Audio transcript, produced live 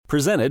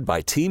Presented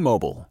by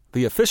T-Mobile,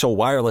 the official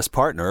wireless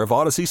partner of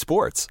Odyssey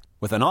Sports.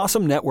 With an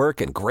awesome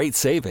network and great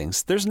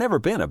savings, there's never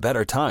been a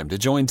better time to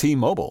join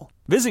T-Mobile.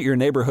 Visit your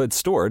neighborhood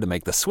store to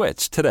make the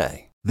switch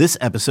today. This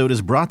episode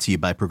is brought to you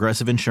by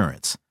Progressive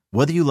Insurance.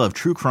 Whether you love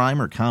true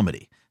crime or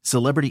comedy,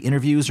 celebrity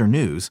interviews or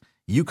news,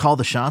 you call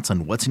the shots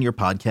on what's in your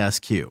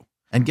podcast queue.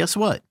 And guess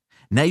what?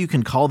 Now you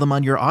can call them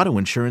on your auto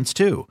insurance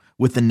too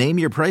with the Name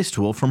Your Price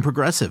tool from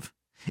Progressive.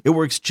 It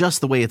works just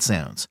the way it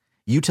sounds.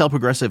 You tell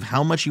Progressive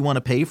how much you want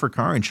to pay for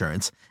car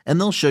insurance, and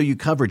they'll show you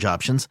coverage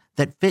options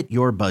that fit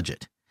your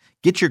budget.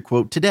 Get your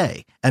quote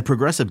today at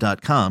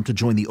Progressive.com to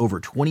join the over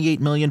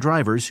 28 million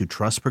drivers who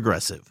trust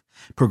Progressive.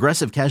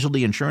 Progressive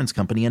Casualty Insurance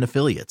Company and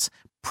Affiliates.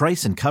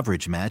 Price and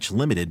coverage match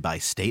limited by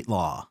state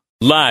law.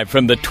 Live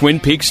from the Twin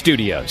Peaks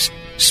studios,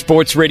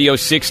 Sports Radio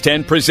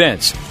 610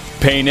 presents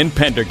Payne and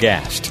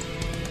Pendergast.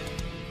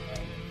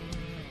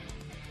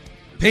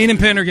 Payne and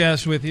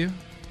Pendergast with you.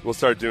 We'll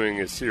start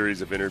doing a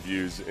series of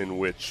interviews in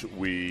which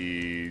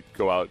we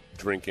go out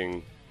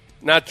drinking,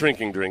 not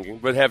drinking,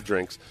 but have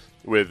drinks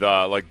with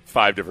like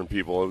 5 different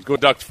people. We'll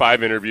conduct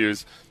 5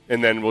 interviews,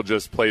 and then we'll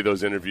just play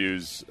those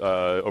interviews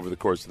over the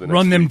course of the next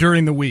Run them week.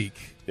 During the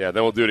week. Yeah,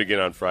 then we'll do it again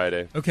on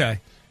Friday.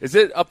 Okay. Is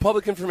it a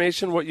public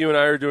information what you and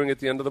I are doing at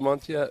the end of the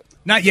month yet?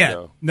 Not yet.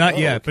 No. Not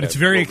yet, Okay. but it's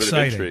very A little bit of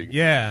exciting. intrigue.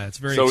 Yeah, it's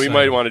very So exciting. we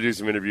might want to do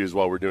some interviews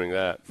while we're doing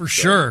that. For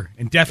sure,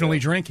 and definitely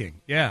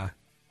drinking. Yeah.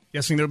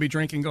 Guessing there'll be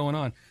drinking going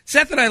on.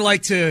 Seth and I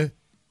like to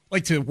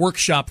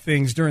workshop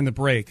things during the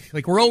break.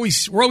 Like we're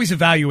always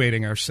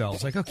evaluating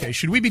ourselves. Like, okay,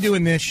 should we be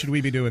doing this? Should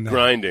we be doing that?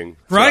 Grinding.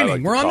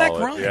 We're on that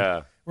grind.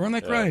 Yeah. We're on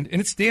that grind, and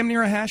it's damn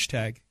near a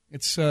hashtag.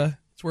 It's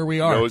where we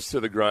are. Nose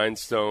to the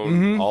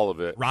grindstone, all of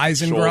it.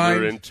 Rise and Shoulder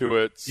grind. into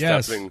it,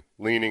 Yes. stepping,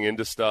 leaning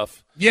into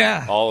stuff.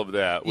 Yeah. All of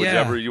that. Yeah.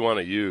 Whichever you want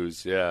to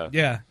use, yeah.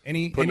 Yeah.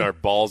 Putting our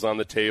balls on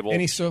the table.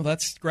 So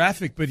that's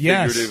graphic, but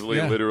yes. Figuratively,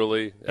 Yeah.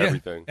 literally, Yeah.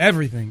 everything.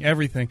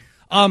 Everything.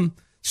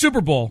 Super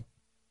Bowl.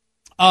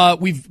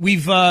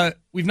 We've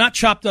not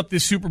chopped up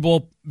this Super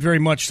Bowl very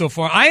much so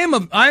far. I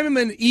am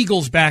an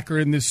Eagles backer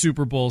in this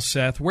Super Bowl,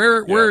 Seth.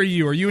 Where are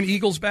you? Are you an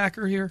Eagles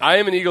backer here? I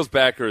am an Eagles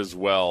backer as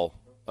well.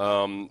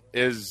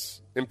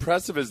 As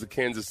impressive as the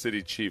Kansas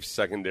City Chiefs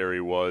secondary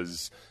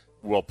was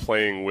while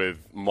playing with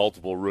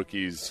multiple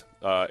rookies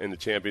in the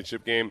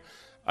championship game,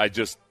 I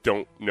just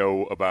don't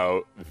know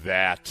about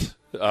that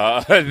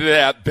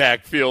that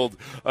backfield,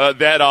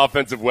 that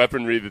offensive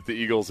weaponry that the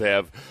Eagles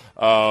have.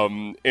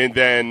 And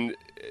then,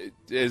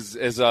 as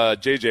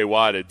J.J.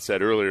 Watt had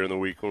said earlier in the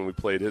week when we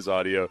played his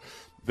audio,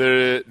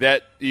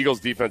 that Eagles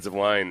defensive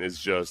line is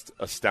just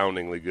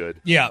astoundingly good.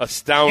 Yeah.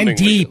 Astoundingly And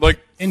deep. good. Like,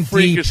 And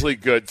freakishly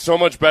good. So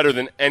much better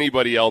than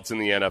anybody else in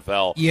the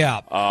NFL. Yeah.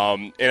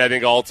 And I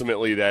think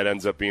ultimately that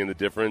ends up being the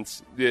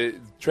difference.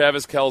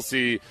 Travis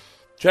Kelce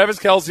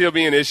will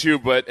be an issue,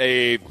 but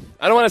I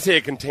don't want to say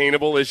a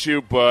containable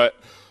issue, but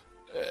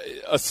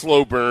a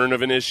slow burn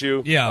of an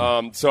issue. Yeah.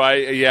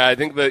 I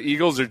think the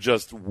Eagles are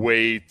just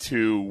way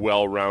too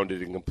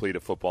well-rounded and complete a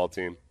football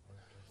team.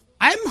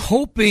 I'm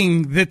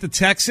hoping that the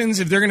Texans,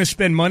 if they're going to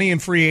spend money in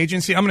free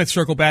agency, I'm going to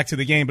circle back to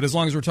the game, but as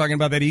long as we're talking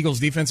about that Eagles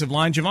defensive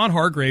line, Javon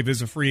Hargrave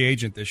is a free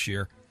agent this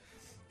year.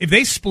 If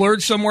they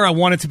splurge somewhere, I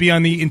want it to be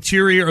on the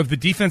interior of the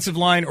defensive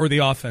line or the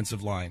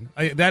offensive line.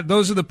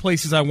 Those are the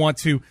places I want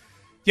to.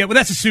 Yeah, well,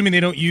 that's assuming they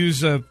don't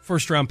use a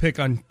first-round pick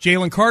on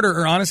Jalen Carter,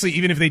 or honestly,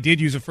 even if they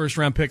did use a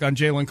first-round pick on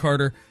Jalen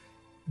Carter,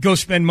 go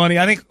spend money.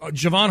 I think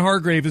Javon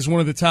Hargrave is one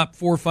of the top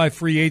 4 or 5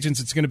 free agents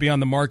that's going to be on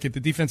the market, the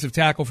defensive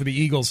tackle for the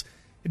Eagles.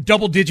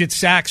 Double-digit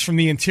sacks from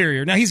the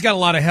interior. Now, he's got a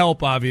lot of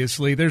help,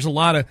 obviously. There's a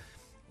lot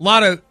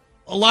of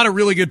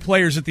really good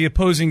players that the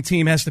opposing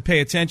team has to pay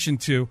attention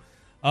to.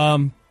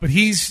 But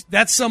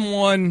that's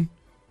someone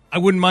I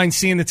wouldn't mind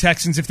seeing the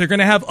Texans. If they're going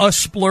to have a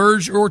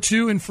splurge or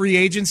two in free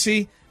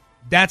agency,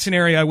 that's an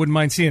area I wouldn't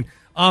mind seeing.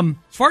 As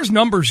far as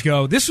numbers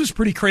go, this was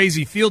pretty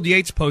crazy. Field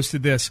Yates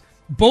posted this.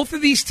 Both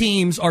of these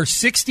teams are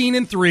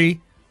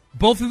 16-3.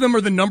 Both of them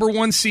are the number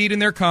 1 seed in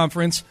their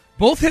conference.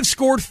 Both have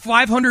scored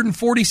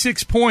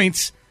 546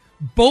 points.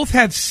 Both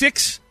have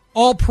 6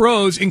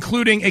 All-Pros,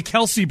 including a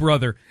Kelce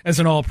brother as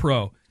an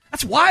All-Pro.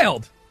 That's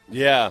wild.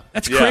 Yeah.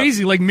 That's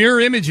crazy, like mirror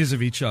images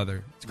of each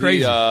other. It's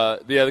crazy.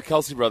 The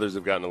Kelce brothers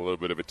have gotten a little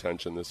bit of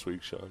attention this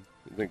week, Sean.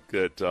 I think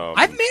that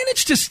I've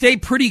managed to stay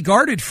pretty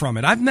guarded from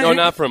it. No,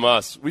 not from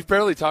us. We've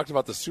barely talked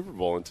about the Super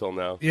Bowl until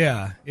now.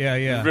 Yeah.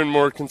 We've been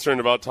more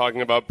concerned about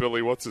talking about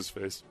Billy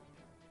What's-His-Face.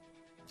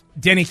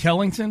 Denny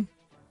Kellington?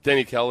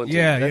 Denny Kellington.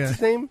 Yeah, That's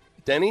his name?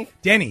 Denny?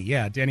 Denny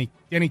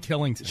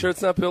Kellington. Sure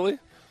it's not Billy? Let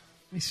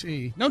me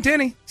see. No,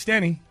 Denny. It's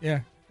Denny.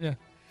 Yeah.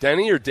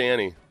 Denny or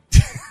Danny?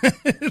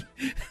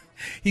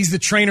 He's the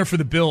trainer for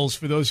the Bills,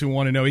 for those who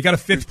want to know. He got a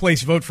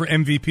 5th-place vote for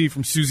MVP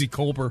from Susie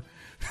Colbert.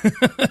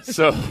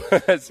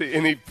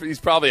 And he's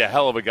probably a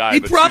hell of a guy. He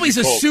probably's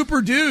a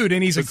super dude,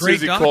 and he's a great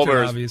Susie doctor,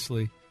 Colbert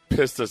obviously.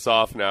 Pissed us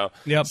off now.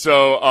 Yep.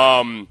 So,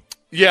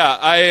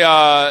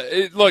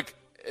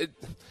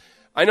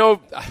 I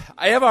know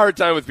I have a hard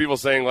time with people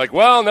saying, like,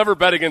 well, never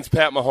bet against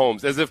Pat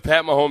Mahomes, as if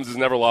Pat Mahomes has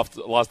never lost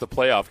a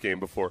playoff game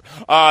before.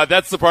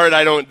 That's the part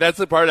I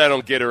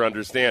don't get or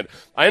understand.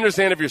 I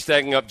understand if you're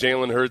stacking up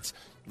Jalen Hurts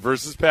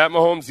versus Pat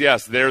Mahomes,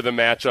 yes, there the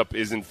matchup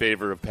is in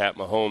favor of Pat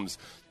Mahomes.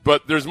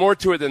 But there's more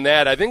to it than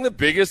that. I think the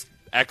biggest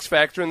X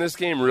factor in this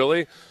game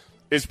really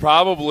is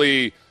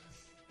Jalen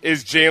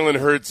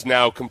Hurts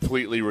now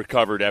completely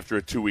recovered after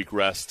a 2-week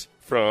rest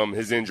from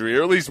his injury,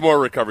 or at least more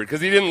recovered,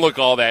 because he didn't look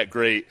all that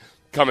great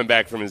coming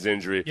back from his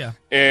injury. Yeah.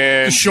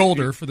 And the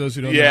shoulder, for those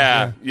who don't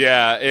know.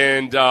 Yeah.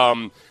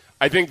 And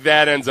I think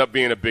that ends up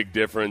being a big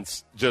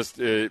difference just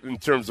in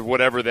terms of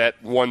whatever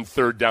that 1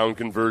 third down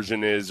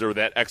conversion is, or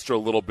that extra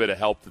little bit of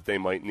help that they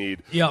might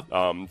need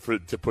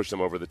to push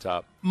them over the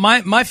top.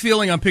 My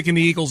feeling on picking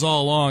the Eagles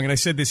all along, and I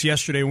said this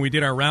yesterday when we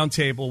did our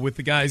roundtable with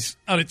the guys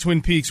out at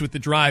Twin Peaks with the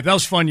drive. That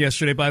was fun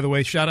yesterday, by the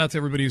way. Shout out to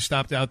everybody who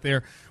stopped out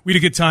there. We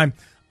had a good time.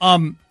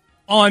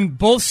 On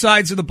both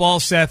sides of the ball,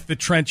 Seth, the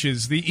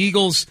trenches, the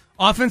Eagles'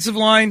 offensive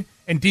line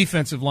and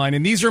defensive line.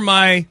 And these are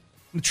my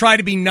try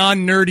to be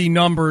non-nerdy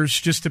numbers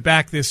just to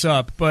back this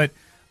up. But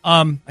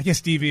I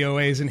guess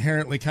DVOA is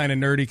inherently kind of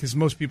nerdy because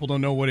most people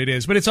don't know what it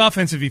is. But it's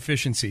offensive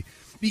efficiency.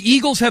 The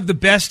Eagles have the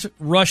best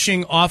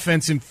rushing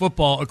offense in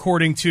football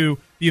according to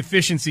the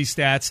efficiency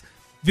stats.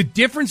 The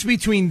difference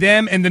between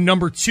them and the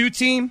number 2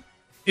 team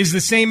is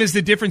the same as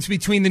the difference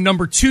between the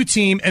number 2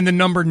 team and the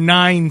number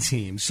 9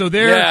 team. So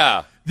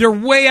they're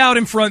way out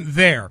in front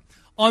there.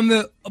 On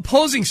the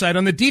opposing side,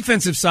 on the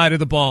defensive side of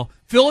the ball,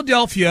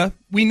 Philadelphia,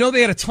 we know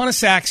they had a ton of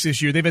sacks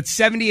this year. They've had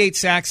 78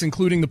 sacks,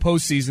 including the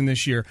postseason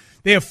this year.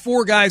 They have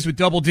 4 guys with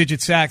double-digit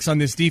sacks on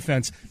this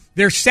defense.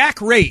 Their sack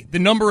rate,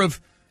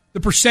 the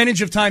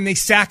percentage of time they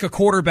sack a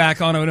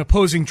quarterback on an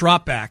opposing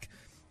dropback,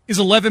 is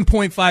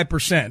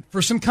 11.5%.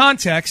 For some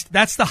context,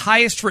 that's the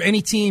highest for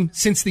any team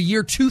since the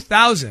year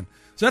 2000.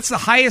 So that's the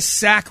highest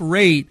sack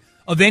rate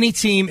of any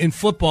team in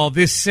football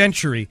this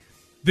century.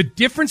 The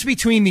difference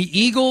between the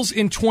Eagles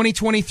in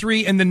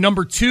 2023 and the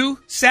number 2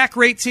 sack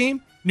rate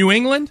team, New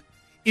England,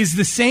 is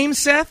the same,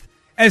 Seth,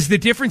 as the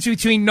difference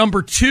between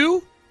number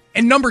 2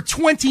 and number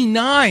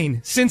 29,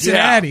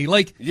 Cincinnati.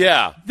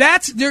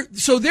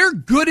 So they're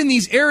good in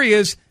these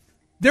areas.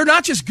 They're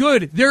not just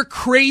good, they're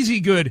crazy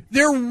good.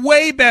 They're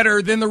way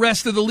better than the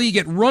rest of the league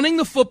at running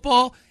the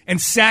football and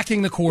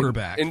sacking the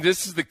quarterback. And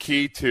this is the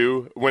key,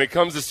 too. When it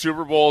comes to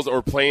Super Bowls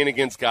or playing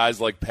against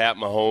guys like Pat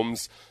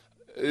Mahomes,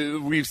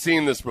 we've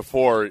seen this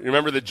before. You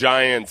remember the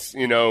Giants,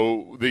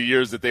 the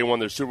years that they won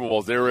their Super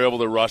Bowls, they were able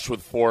to rush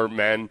with 4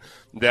 men.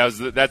 That's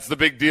the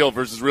big deal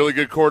versus really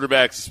good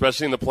quarterbacks,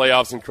 especially in the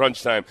playoffs and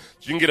crunch time.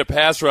 So you can get a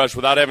pass rush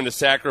without having to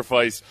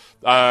sacrifice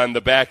on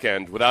the back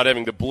end, without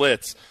having to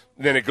blitz.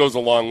 Then it goes a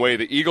long way.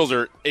 The Eagles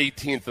are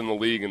 18th in the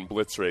league in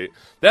blitz rate.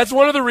 That's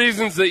one of the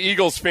reasons the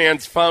Eagles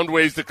fans found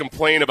ways to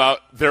complain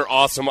about their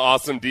awesome,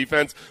 awesome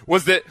defense,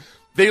 was that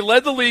they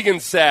led the league in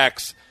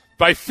sacks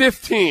by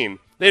 15.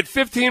 They had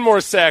 15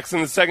 more sacks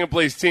than the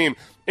second-place team,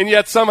 and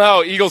yet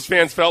somehow Eagles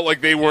fans felt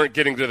like they weren't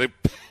getting to the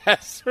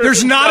passer.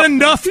 There's not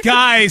enough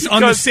guys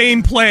on the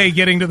same play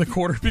getting to the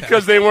quarterback.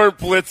 Because they weren't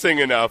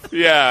blitzing enough.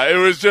 Yeah, it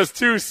was just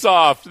too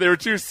soft. They were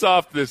too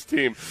soft, this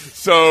team.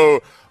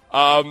 So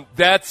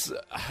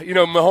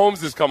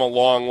Mahomes has come a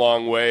long,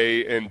 long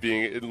way in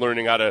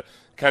learning how to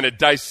kind of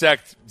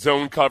dissect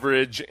zone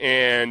coverage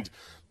and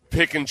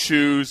pick and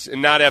choose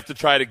and not have to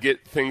try to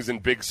get things in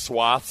big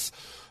swaths.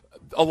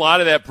 A lot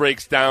of that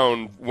breaks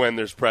down when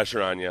there's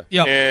pressure on you.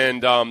 Yep.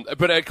 And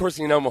but of course,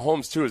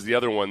 Mahomes too is the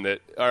other one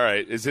that, all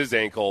right, is his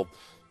ankle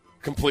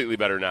completely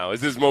better now? Is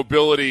his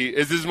mobility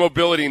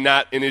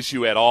not an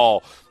issue at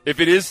all? If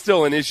it is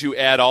still an issue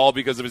at all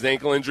because of his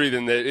ankle injury,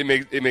 then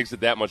it makes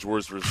it that much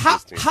worse for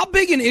his team. How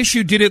big an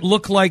issue did it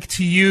look like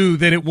to you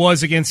that it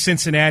was against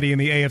Cincinnati in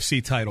the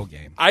AFC title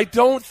game? I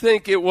don't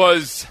think it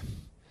was.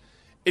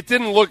 It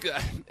didn't look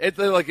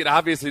like it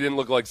obviously didn't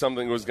look like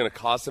something was going to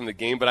cost him the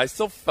game, but I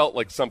still felt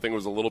like something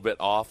was a little bit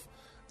off.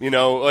 He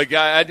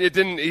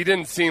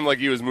didn't seem like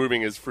he was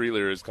moving as freely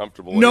or as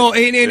comfortable. No,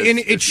 and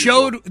it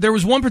showed. There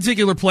was one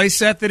particular play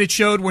set that it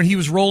showed when he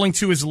was rolling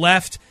to his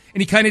left,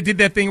 and he kind of did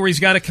that thing where he's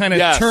got to kind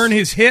of turn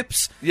his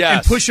hips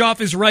and push off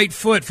his right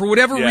foot. For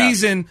whatever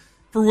reason,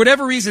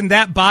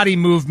 that body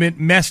movement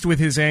messed with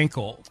his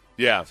ankle.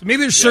 Yeah. So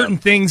maybe there's certain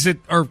things that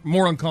are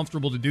more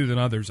uncomfortable to do than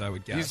others, I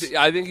would guess.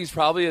 I think he's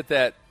probably at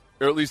that,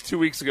 or at least 2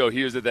 weeks ago,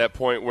 he was at that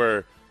point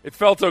where it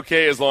felt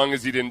okay as long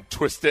as he didn't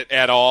twist it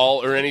at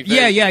all or anything.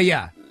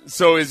 Yeah.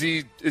 So is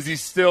he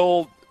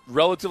still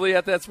relatively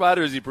at that spot,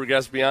 or has he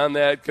progressed beyond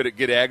that? Could it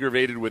get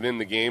aggravated within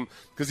the game?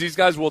 Because these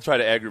guys will try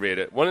to aggravate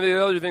it. One of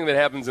the other things that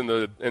happens in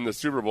the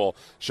Super Bowl,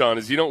 Sean,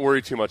 is you don't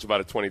worry too much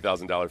about a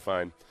 $20,000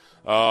 fine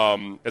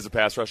as a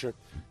pass rusher.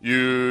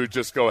 You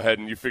just go ahead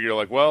and you figure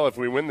like, well, if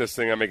we win this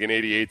thing, I'm making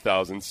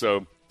 $88,000.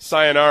 So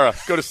sayonara,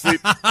 go to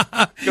sleep,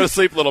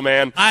 little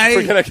man. I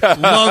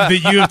love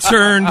that you have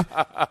turned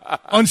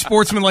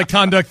unsportsmanlike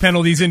conduct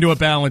penalties into a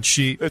balance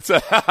sheet.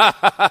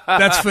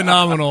 That's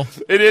phenomenal.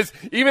 It is.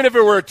 Even if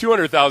it were a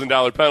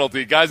 $200,000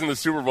 penalty, guys in the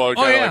Super Bowl are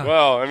kind of like,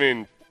 well, I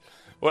mean,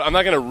 I'm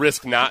not going to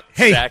risk not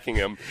sacking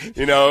him,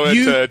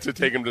 to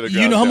take him to the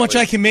ground. You know how much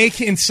I can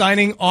make in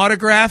signing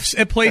autographs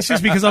at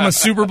places because I'm a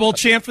Super Bowl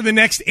champ for the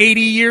next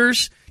 80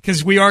 years?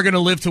 Because we are going to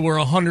live to we're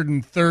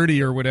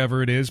 130 or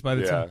whatever it is by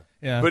the time.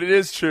 Yeah. But it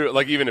is true.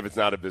 Like, even if it's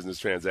not a business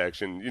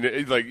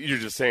transaction, like you're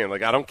just saying,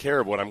 like, I don't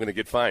care what I'm going to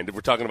get fined. If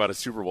we're talking about a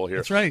Super Bowl here.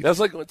 That's right. That's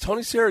like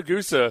Tony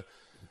Siragusa,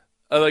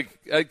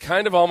 I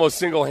kind of almost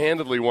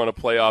single-handedly won a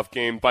playoff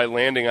game by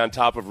landing on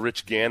top of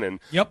Rich Gannon.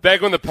 Yep.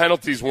 Back when the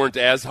penalties weren't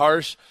as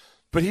harsh,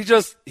 but he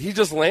just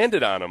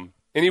landed on him.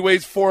 And he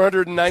weighs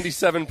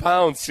 497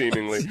 pounds,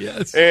 seemingly.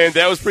 Yes. And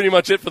that was pretty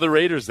much it for the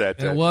Raiders that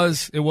day. It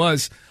was.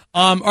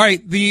 All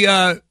right, the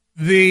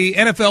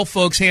NFL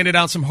folks handed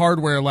out some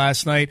hardware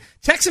last night.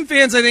 Texan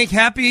fans, I think,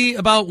 happy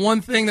about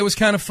one thing that was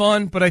kind of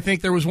fun, but I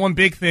think there was one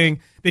big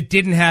thing that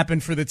didn't happen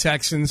for the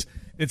Texans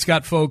that's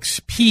got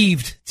folks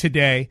peeved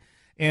today.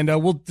 And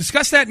we'll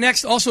discuss that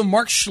next. Also,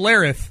 Mark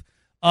Schlereth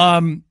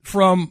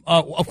from,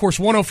 of course,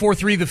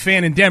 104.3 The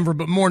Fan in Denver,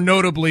 but more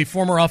notably,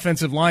 former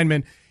offensive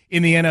lineman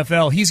in the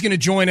NFL. He's going to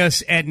join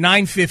us at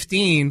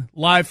 9:15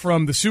 live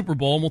from the Super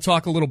Bowl, and we'll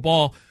talk a little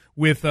ball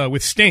with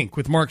Stink,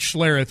 with Mark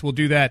Schlereth. We'll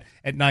do that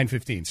at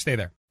 9:15. Stay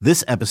there.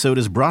 This episode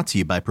is brought to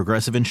you by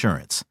Progressive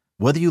Insurance.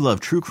 Whether you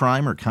love true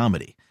crime or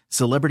comedy,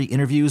 celebrity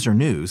interviews or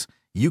news,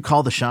 you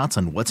call the shots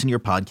on what's in your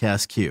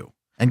podcast queue.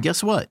 And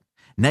guess what?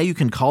 Now you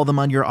can call them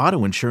on your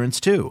auto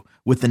insurance too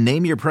with the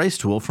Name Your Price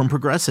tool from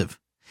Progressive.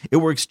 It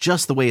works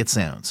just the way it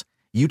sounds.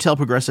 You tell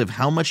Progressive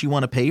how much you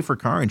want to pay for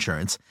car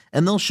insurance,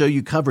 and they'll show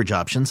you coverage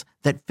options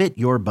that fit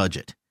your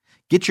budget.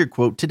 Get your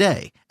quote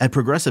today at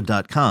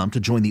Progressive.com to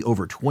join the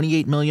over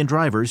 28 million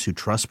drivers who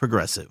trust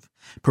Progressive.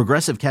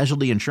 Progressive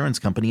Casualty Insurance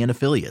Company and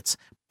Affiliates.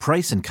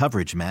 Price and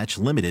coverage match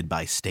limited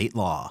by state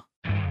law.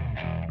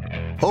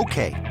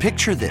 Okay,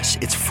 picture this.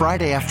 It's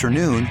Friday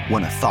afternoon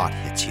when a thought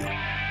hits you.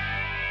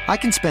 I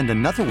can spend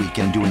another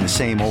weekend doing the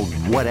same old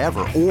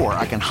whatever, or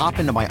I can hop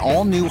into my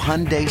all-new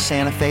Hyundai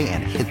Santa Fe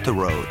and hit the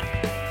road.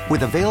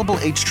 With available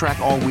H-Track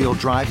all-wheel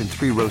drive and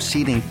 3-row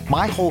seating,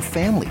 my whole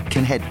family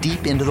can head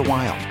deep into the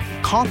wild.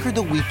 Conquer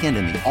the weekend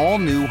in the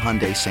all-new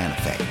Hyundai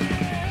Santa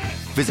Fe.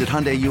 Visit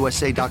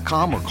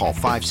HyundaiUSA.com or call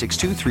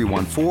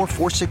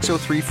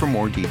 562-314-4603 for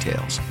more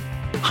details.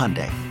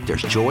 Hyundai,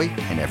 there's joy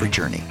in every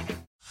journey.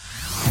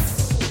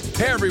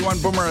 Hey everyone,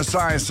 Boomer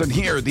Esiason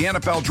here. The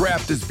NFL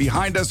Draft is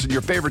behind us and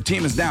your favorite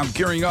team is now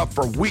gearing up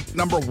for week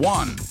number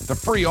 1. The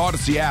free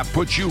Odyssey app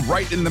puts you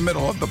right in the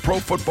middle of the pro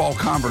football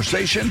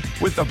conversation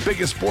with the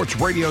biggest sports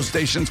radio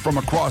stations from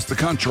across the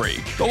country.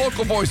 The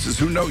local voices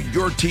who know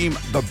your team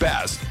the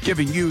best,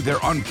 giving you their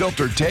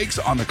unfiltered takes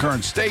on the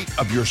current state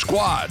of your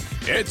squad.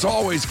 It's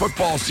always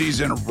football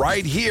season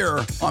right here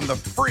on the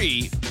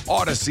free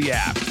Odyssey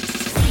app.